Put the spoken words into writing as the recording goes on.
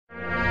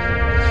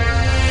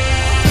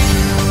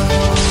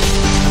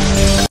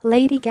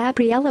Lady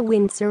Gabriella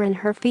Windsor and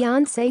her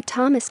fiancé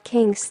Thomas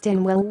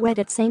Kingston will wed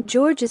at St.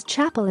 George's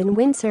Chapel in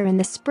Windsor in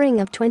the spring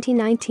of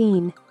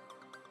 2019.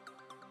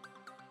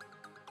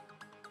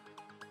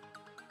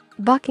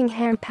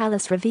 Buckingham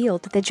Palace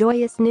revealed the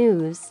joyous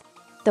news.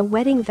 The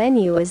wedding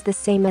venue is the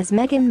same as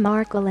Meghan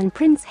Markle and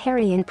Prince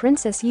Harry and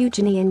Princess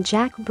Eugenie and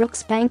Jack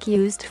Brooksbank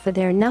used for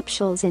their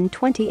nuptials in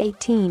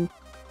 2018.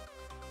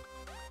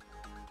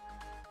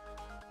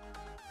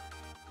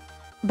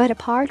 But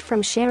apart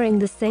from sharing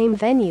the same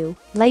venue,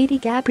 Lady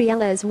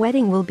Gabriella's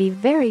wedding will be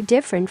very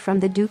different from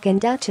the Duke and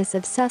Duchess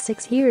of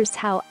Sussex. Here's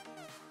how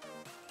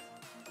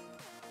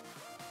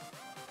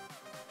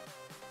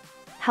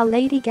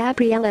Lady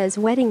Gabriella's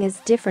wedding is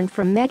different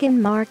from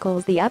Meghan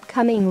Markle's. The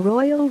upcoming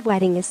royal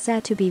wedding is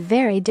said to be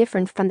very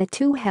different from the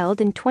two held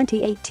in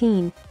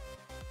 2018.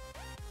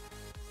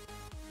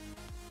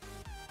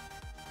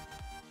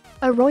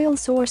 A royal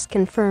source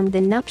confirmed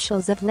the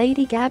nuptials of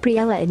Lady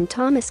Gabriella and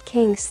Thomas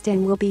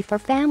Kingston will be for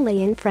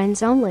family and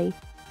friends only.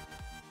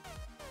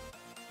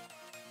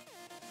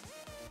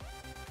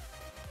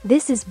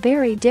 This is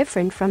very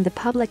different from the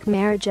public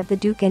marriage of the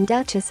Duke and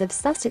Duchess of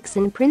Sussex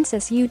and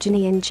Princess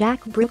Eugenie and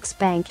Jack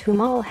Brooksbank,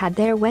 whom all had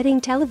their wedding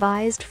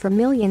televised for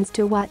millions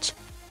to watch.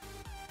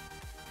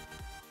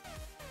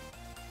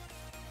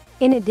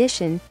 In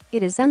addition,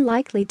 it is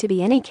unlikely to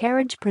be any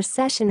carriage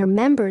procession or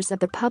members of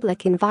the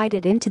public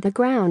invited into the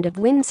ground of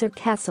Windsor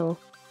Castle.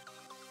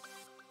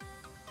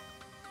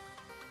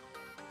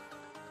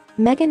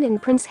 Meghan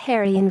and Prince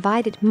Harry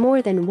invited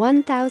more than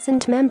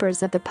 1,000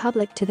 members of the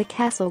public to the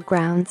castle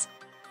grounds.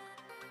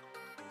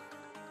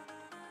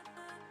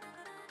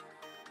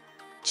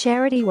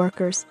 Charity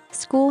workers,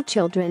 school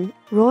children,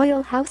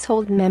 royal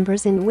household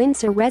members and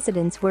Windsor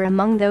residents were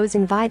among those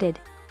invited.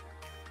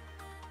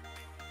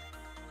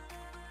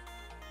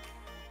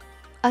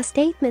 A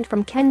statement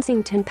from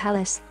Kensington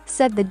Palace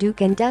said the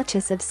Duke and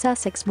Duchess of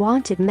Sussex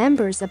wanted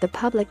members of the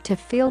public to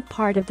feel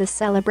part of the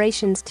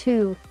celebrations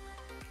too.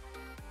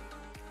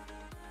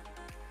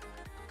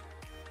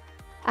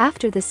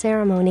 After the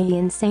ceremony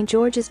in St.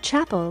 George's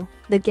Chapel,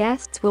 the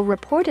guests will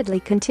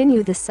reportedly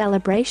continue the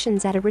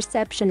celebrations at a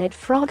reception at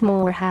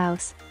Frogmore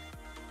House.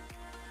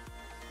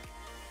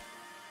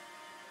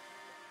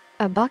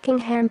 A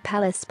Buckingham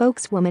Palace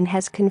spokeswoman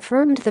has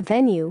confirmed the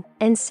venue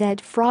and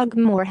said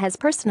Frogmore has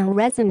personal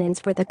resonance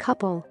for the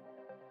couple.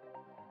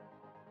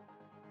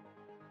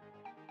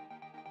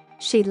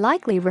 She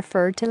likely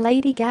referred to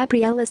Lady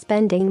Gabriella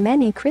spending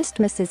many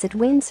Christmases at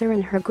Windsor,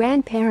 and her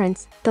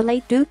grandparents, the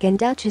late Duke and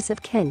Duchess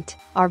of Kent,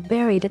 are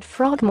buried at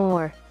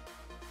Frogmore.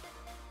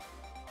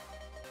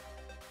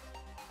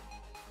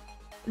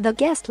 The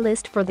guest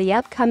list for the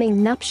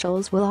upcoming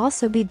nuptials will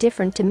also be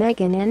different to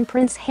Meghan and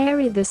Prince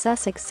Harry. The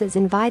Sussexes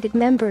invited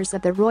members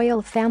of the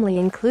royal family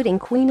including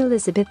Queen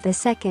Elizabeth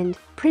II,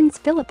 Prince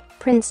Philip,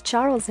 Prince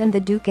Charles and the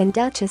Duke and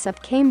Duchess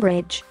of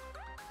Cambridge.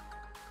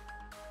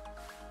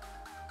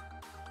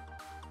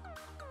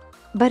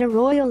 But a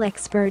royal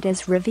expert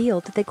has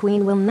revealed the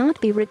Queen will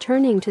not be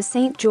returning to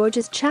St.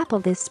 George's Chapel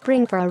this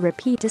spring for a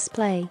repeat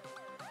display.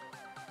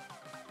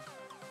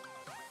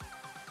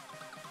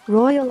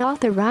 Royal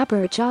author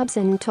Robert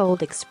Jobson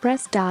told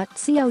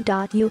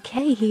Express.co.uk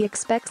he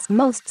expects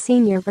most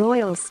senior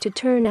royals to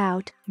turn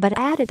out, but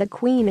added the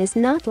Queen is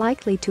not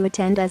likely to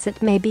attend as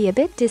it may be a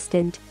bit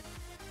distant.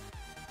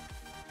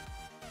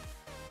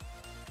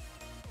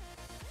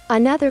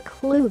 Another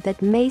clue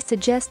that may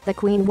suggest the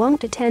Queen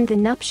won't attend the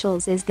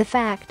nuptials is the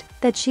fact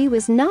that she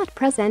was not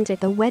present at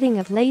the wedding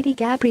of Lady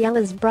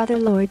Gabriella's brother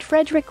Lord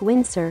Frederick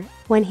Windsor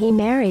when he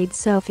married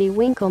Sophie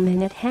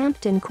Winkleman at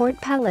Hampton Court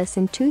Palace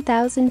in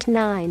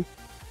 2009.